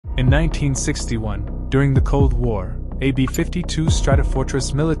In 1961, during the Cold War, a B-52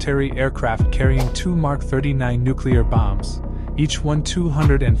 Stratofortress military aircraft carrying two Mark 39 nuclear bombs, each one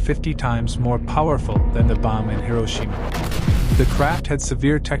 250 times more powerful than the bomb in Hiroshima. The craft had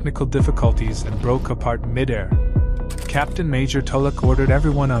severe technical difficulties and broke apart mid-air. Captain Major Tulloch ordered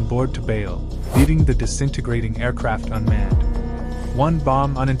everyone on board to bail, leaving the disintegrating aircraft unmanned. One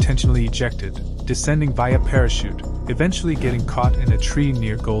bomb unintentionally ejected, descending via parachute, eventually getting caught in a tree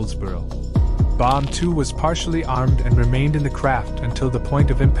near Goldsboro. Bomb 2 was partially armed and remained in the craft until the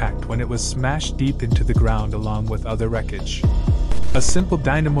point of impact when it was smashed deep into the ground along with other wreckage. A simple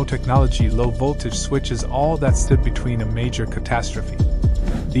dynamo-technology low-voltage switch is all that stood between a major catastrophe.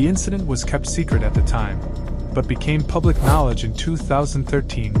 The incident was kept secret at the time, but became public knowledge in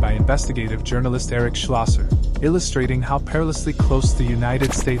 2013 by investigative journalist Eric Schlosser, illustrating how perilously close the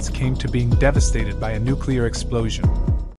United States came to being devastated by a nuclear explosion.